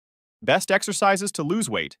Best exercises to lose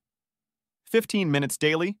weight. 15 minutes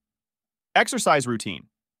daily. Exercise routine.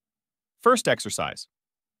 First exercise.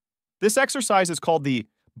 This exercise is called the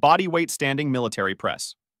body weight standing military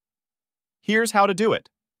press. Here's how to do it.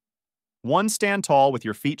 1. Stand tall with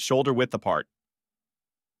your feet shoulder width apart.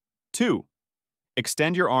 2.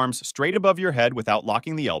 Extend your arms straight above your head without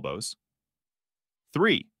locking the elbows.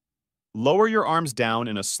 3. Lower your arms down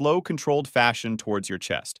in a slow, controlled fashion towards your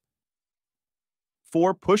chest.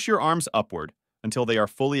 4. Push your arms upward until they are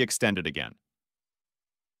fully extended again.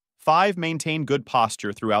 5. Maintain good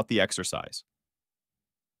posture throughout the exercise.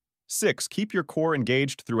 6. Keep your core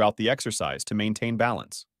engaged throughout the exercise to maintain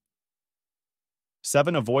balance.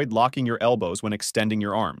 7. Avoid locking your elbows when extending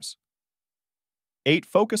your arms. 8.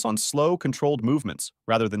 Focus on slow, controlled movements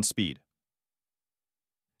rather than speed.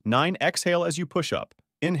 9. Exhale as you push up.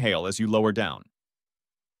 Inhale as you lower down.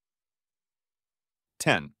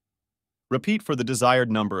 10. Repeat for the desired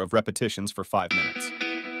number of repetitions for 5 minutes.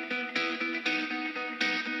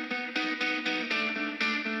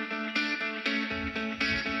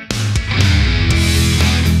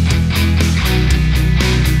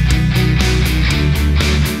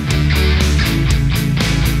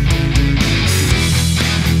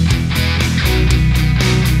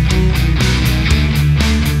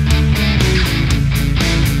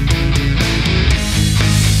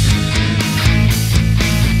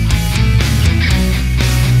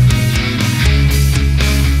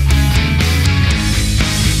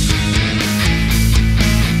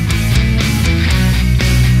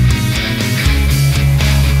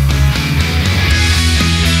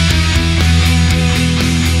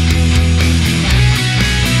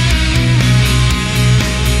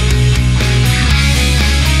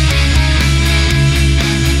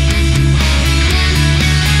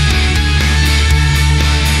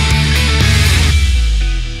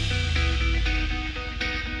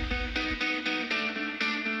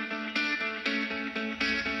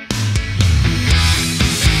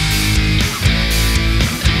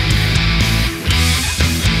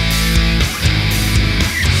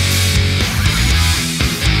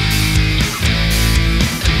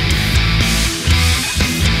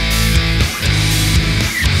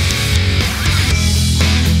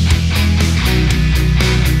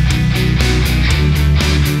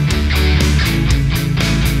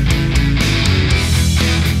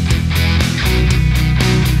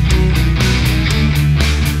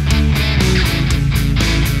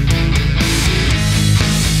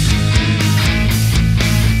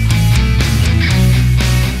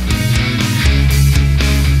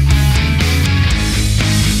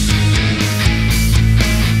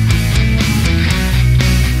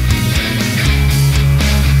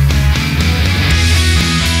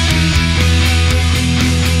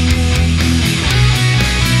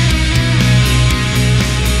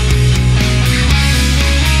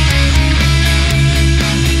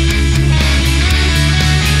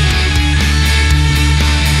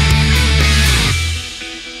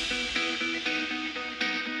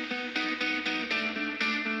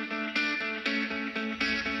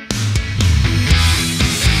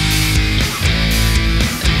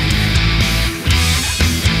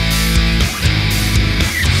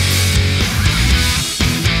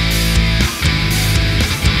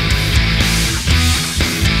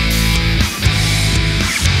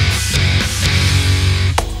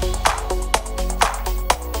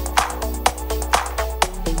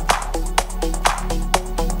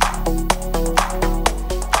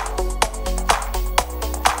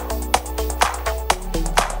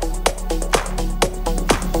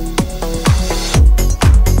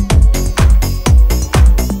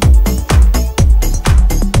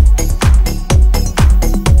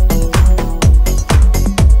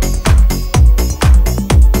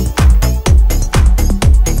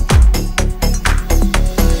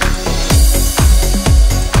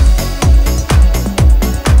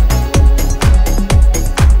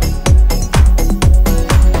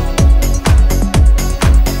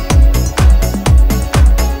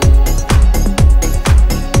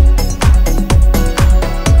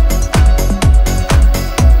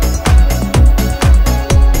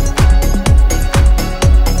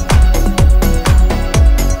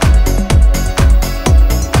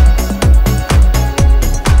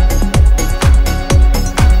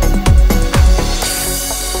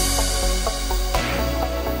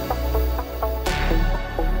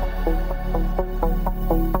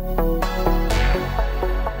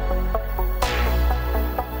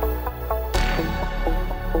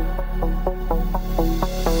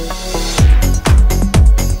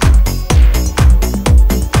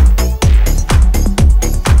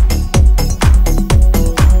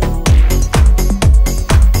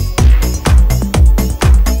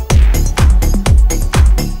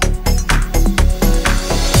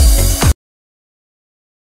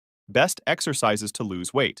 Best exercises to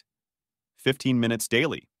lose weight. 15 minutes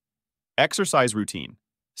daily. Exercise routine.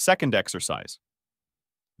 Second exercise.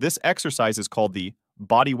 This exercise is called the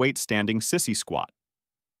body weight standing sissy squat.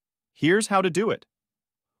 Here's how to do it.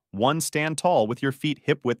 1. Stand tall with your feet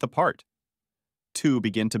hip-width apart. 2.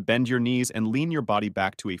 Begin to bend your knees and lean your body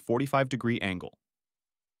back to a 45-degree angle.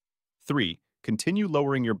 3. Continue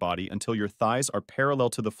lowering your body until your thighs are parallel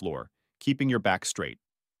to the floor, keeping your back straight.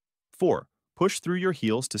 4. Push through your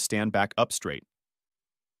heels to stand back up straight.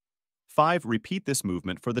 5. Repeat this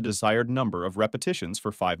movement for the desired number of repetitions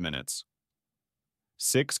for 5 minutes.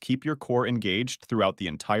 6. Keep your core engaged throughout the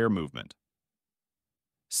entire movement.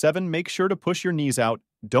 7. Make sure to push your knees out,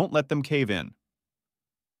 don't let them cave in.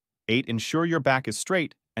 8. Ensure your back is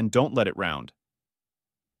straight and don't let it round.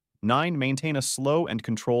 9. Maintain a slow and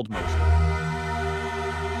controlled motion.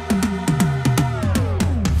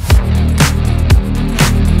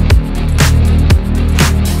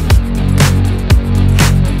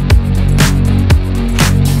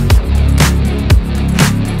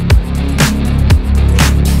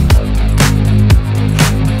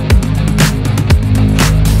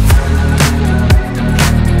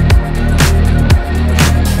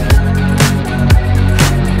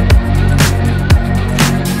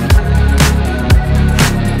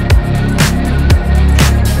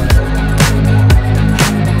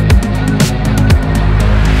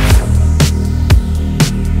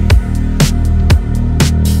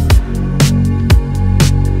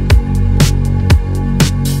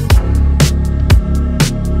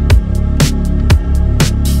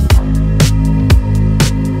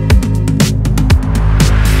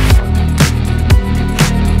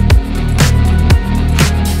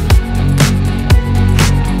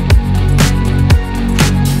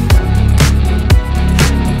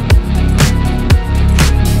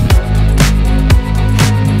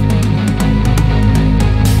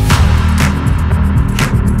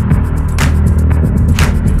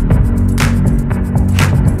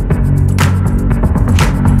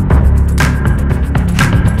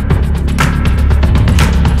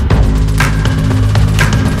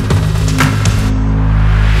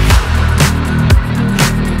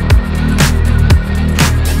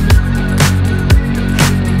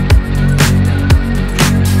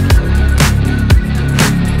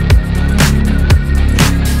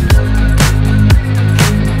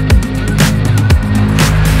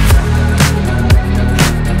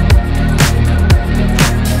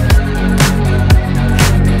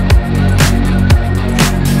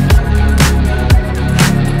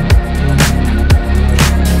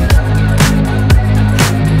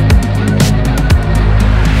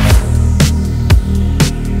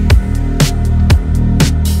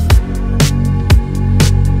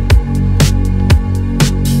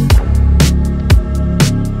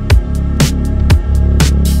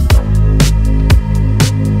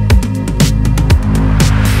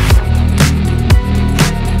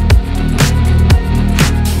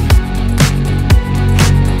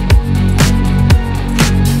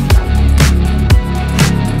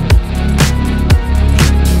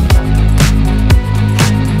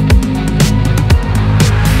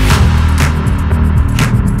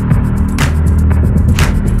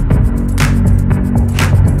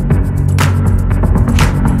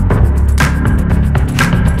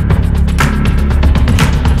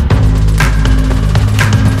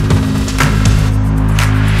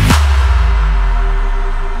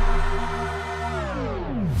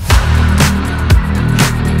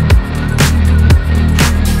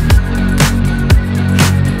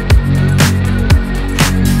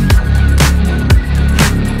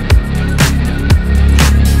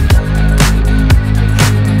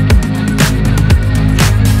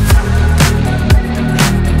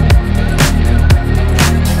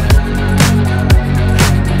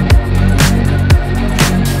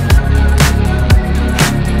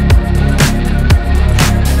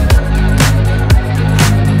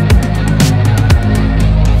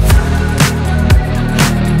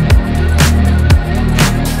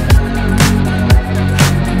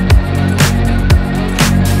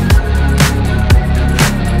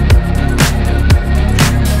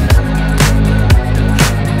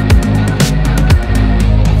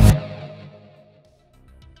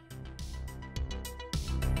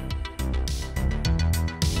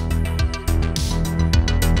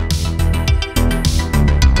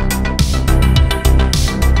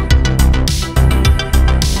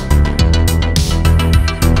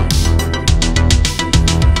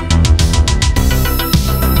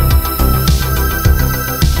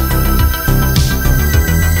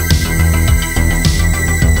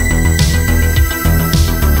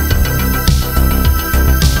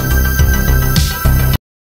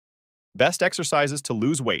 Best exercises to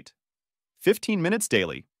lose weight. 15 minutes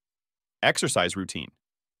daily. Exercise routine.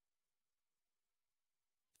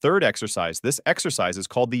 Third exercise. This exercise is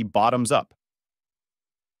called the bottoms up.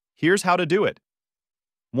 Here's how to do it.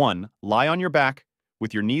 1. Lie on your back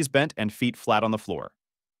with your knees bent and feet flat on the floor.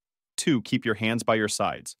 2. Keep your hands by your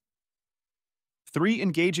sides. 3.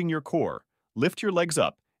 Engaging your core. Lift your legs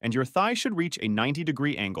up and your thighs should reach a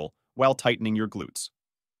 90-degree angle while tightening your glutes.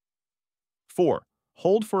 4.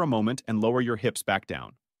 Hold for a moment and lower your hips back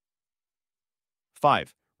down.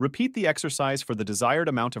 5. Repeat the exercise for the desired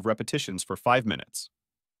amount of repetitions for 5 minutes.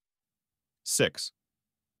 6.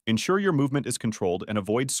 Ensure your movement is controlled and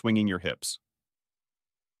avoid swinging your hips.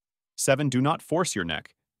 7. Do not force your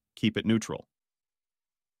neck. Keep it neutral.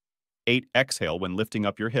 8. Exhale when lifting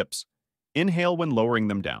up your hips. Inhale when lowering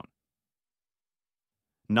them down.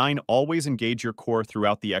 9. Always engage your core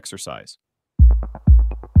throughout the exercise.